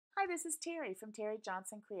this is Terry from Terry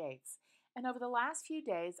Johnson Creates. And over the last few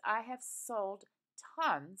days, I have sold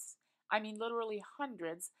tons, I mean literally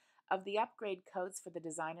hundreds, of the upgrade codes for the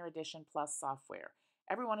Designer Edition Plus software.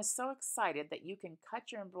 Everyone is so excited that you can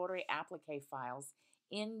cut your embroidery applique files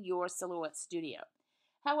in your Silhouette Studio.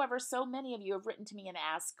 However, so many of you have written to me and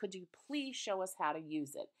asked, could you please show us how to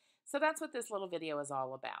use it? So that's what this little video is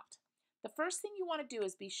all about. The first thing you want to do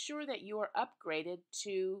is be sure that you are upgraded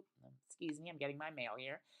to, excuse me, I'm getting my mail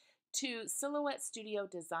here, to Silhouette Studio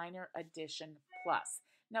Designer Edition Plus.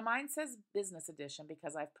 Now mine says Business Edition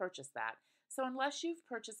because I've purchased that. So unless you've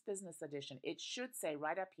purchased Business Edition, it should say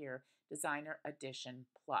right up here, Designer Edition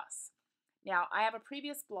Plus. Now I have a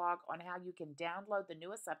previous blog on how you can download the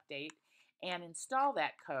newest update and install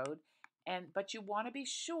that code, but you want to be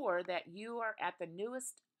sure that you are at the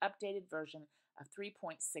newest updated version of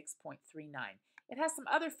 3.6.39. It has some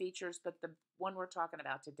other features, but the one we're talking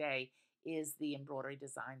about today is the embroidery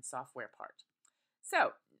design software part.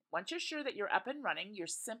 So once you're sure that you're up and running, you're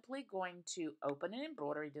simply going to open an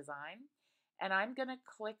embroidery design, and I'm going to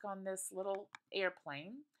click on this little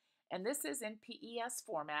airplane, and this is in PES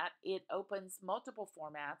format. It opens multiple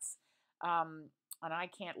formats, and I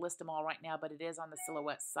can't list them all right now, but it is on the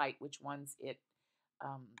Silhouette site which ones it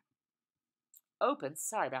opens.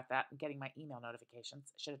 Sorry about that. I'm getting my email notifications.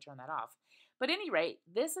 I should have turned that off. But at any rate,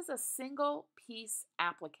 this is a single piece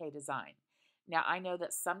applique design. Now, I know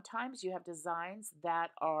that sometimes you have designs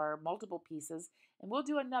that are multiple pieces, and we'll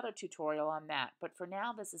do another tutorial on that. But for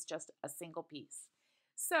now, this is just a single piece.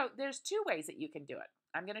 So there's two ways that you can do it.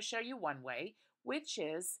 I'm going to show you one way, which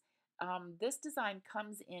is this design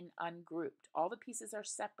comes in ungrouped. All the pieces are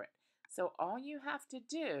separate. So all you have to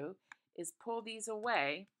do is pull these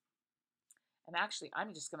away. And actually,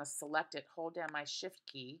 I'm just going to select it, hold down my Shift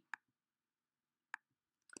key,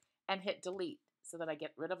 and hit Delete so that I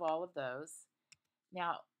get rid of all of those.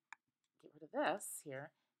 Now, get rid of this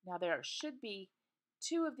here. Now, there should be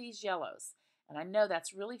two of these yellows. And I know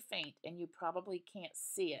that's really faint, and you probably can't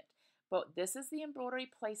see it. But this is the embroidery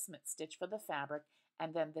placement stitch for the fabric,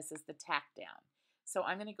 and then this is the tack down. So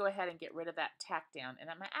I'm going to go ahead and get rid of that tack down, and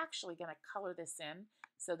I'm actually going to color this in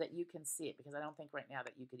so that you can see it, because I don't think right now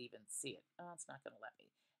that you could even see it. Oh, it's not going to let me.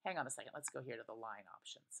 Hang on a second. Let's go here to the line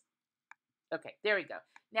options. Okay, there we go.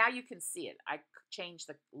 Now you can see it. I changed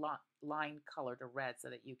the line color to red so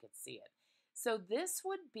that you could see it. So this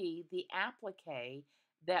would be the applique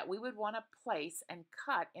that we would want to place and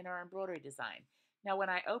cut in our embroidery design. Now when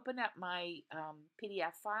I open up my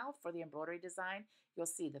PDF file for the embroidery design, you'll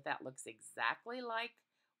see that that looks exactly like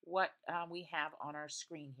what we have on our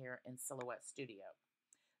screen here in Silhouette Studio.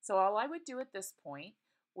 So all I would do at this point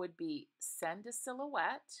would be send to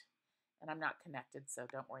Silhouette, and I'm not connected, so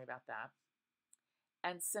don't worry about that,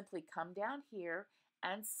 and simply come down here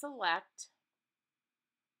and select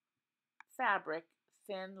Fabric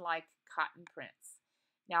Thin Like Cotton Prints.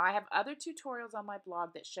 Now I have other tutorials on my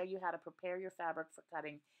blog that show you how to prepare your fabric for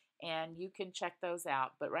cutting, and you can check those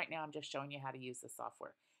out, but right now I'm just showing you how to use the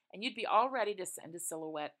software. And you'd be all ready to send to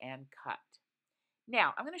Silhouette and cut.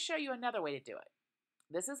 Now I'm going to show you another way to do it.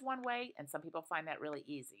 This is one way, and some people find that really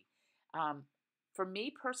easy. For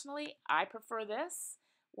me personally, I prefer this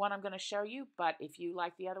one I'm going to show you, but if you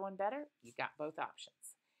like the other one better, you got both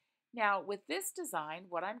options. Now with this design,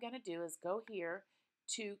 what I'm going to do is go here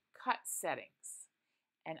to Cut Settings,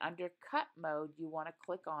 and under Cut Mode, you want to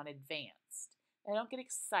click on Advanced. Now don't get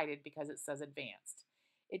excited because it says Advanced.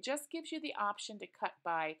 It just gives you the option to cut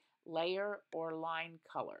by layer or line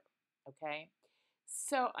color, okay?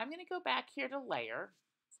 So I'm going to go back here to Layer,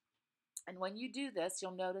 and when you do this,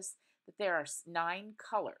 you'll notice that there are 9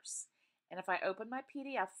 colors. And if I open my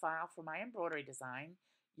PDF file for my embroidery design,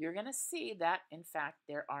 you're going to see that, in fact,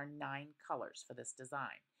 there are 9 colors for this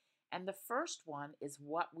design. And the first one is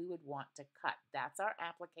what we would want to cut. That's our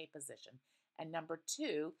applique position. And number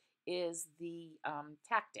 2 is the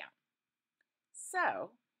tack down.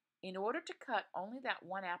 So in order to cut only that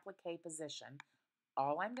one applique position,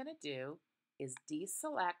 all I'm going to do is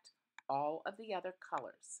deselect all of the other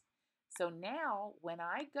colors. So now when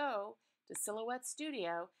I go to Silhouette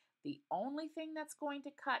Studio, the only thing that's going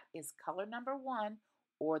to cut is color number 1,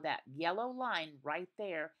 or that yellow line right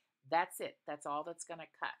there. That's it. That's all that's going to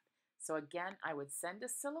cut. So again, I would send to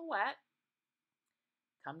Silhouette,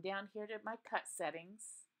 come down here to my cut settings.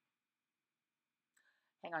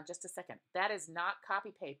 Hang on just a second. That is not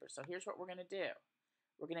copy paper. So here's what we're going to do.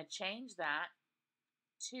 We're going to change that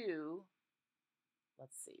to,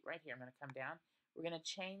 let's see, right here, I'm going to come down. We're going to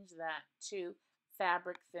change that to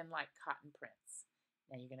Fabric Thin Like Cotton Prints.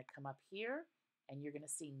 Now you're going to come up here, and you're going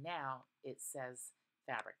to see now it says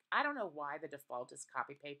fabric. I don't know why the default is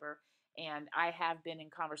copy paper, And I have been in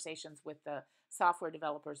conversations with the software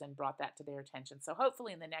developers and brought that to their attention. So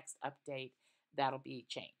hopefully in the next update, that'll be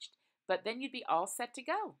changed. But then you'd be all set to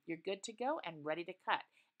go. You're good to go and ready to cut.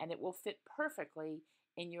 And it will fit perfectly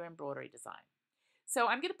in your embroidery design. So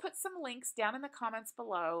I'm going to put some links down in the comments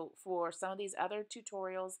below for some of these other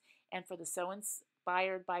tutorials and for the So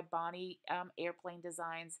Inspired by Bonnie airplane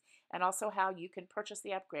designs, and also how you can purchase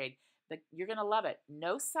the upgrade. You're going to love it.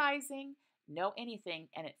 No sizing, no anything,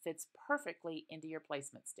 and it fits perfectly into your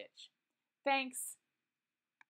placement stitch. Thanks.